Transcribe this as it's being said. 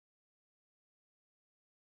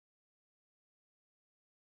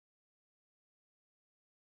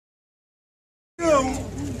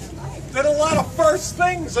Did a lot of first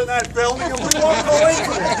things in that building, and we won't go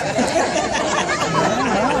into it.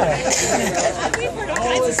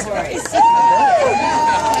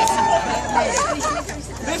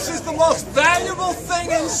 This is the most valuable thing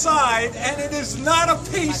inside, and it is not a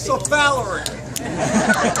piece of Valerie.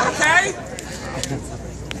 Okay?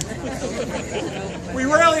 We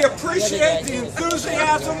really appreciate the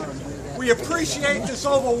enthusiasm. We appreciate this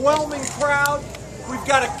overwhelming crowd. We've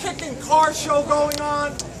got a kicking car show going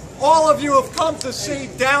on. All of you have come to see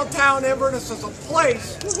downtown Inverness as a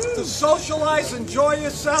place to socialize, enjoy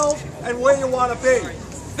yourselves, and where you want to be.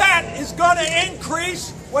 That is going to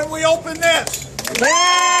increase when we open this.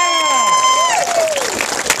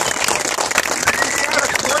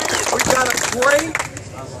 We've got a great,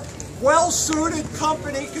 well-suited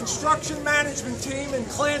company, construction management team in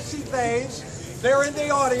Clancy Bays. They're in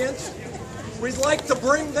the audience. We'd like to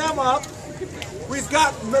bring them up. We've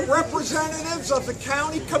got representatives of the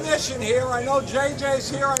county commission here. I know JJ's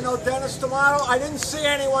here. I know Dennis D'Amato. I didn't see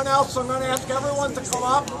anyone else, so I'm going to ask everyone to come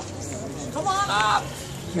up. Come on up.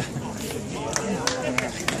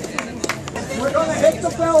 We're going to hit the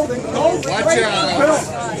building. Don't watch out.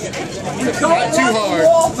 You don't want the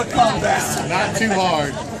wall to come down. Not too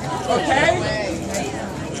hard. Okay?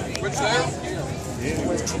 What's that? You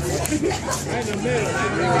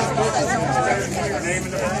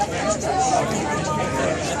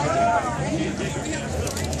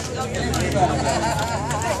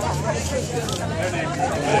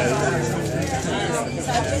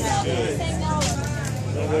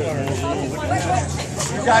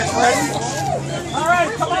guys ready? All right,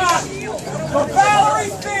 come on. The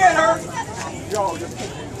Valerie Theatre.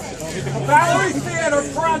 The Valerie Theatre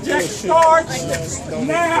project starts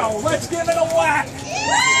now. Let's give it a whack.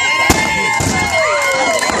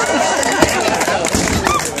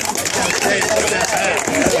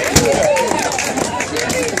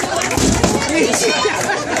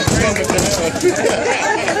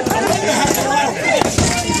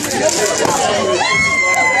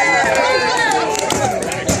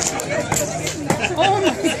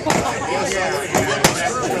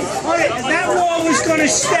 That wall was going to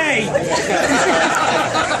stay.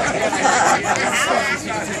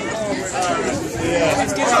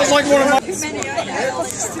 Sounds like one of my...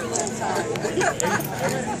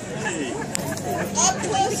 Up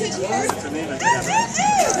close to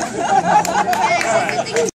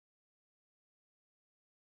yours.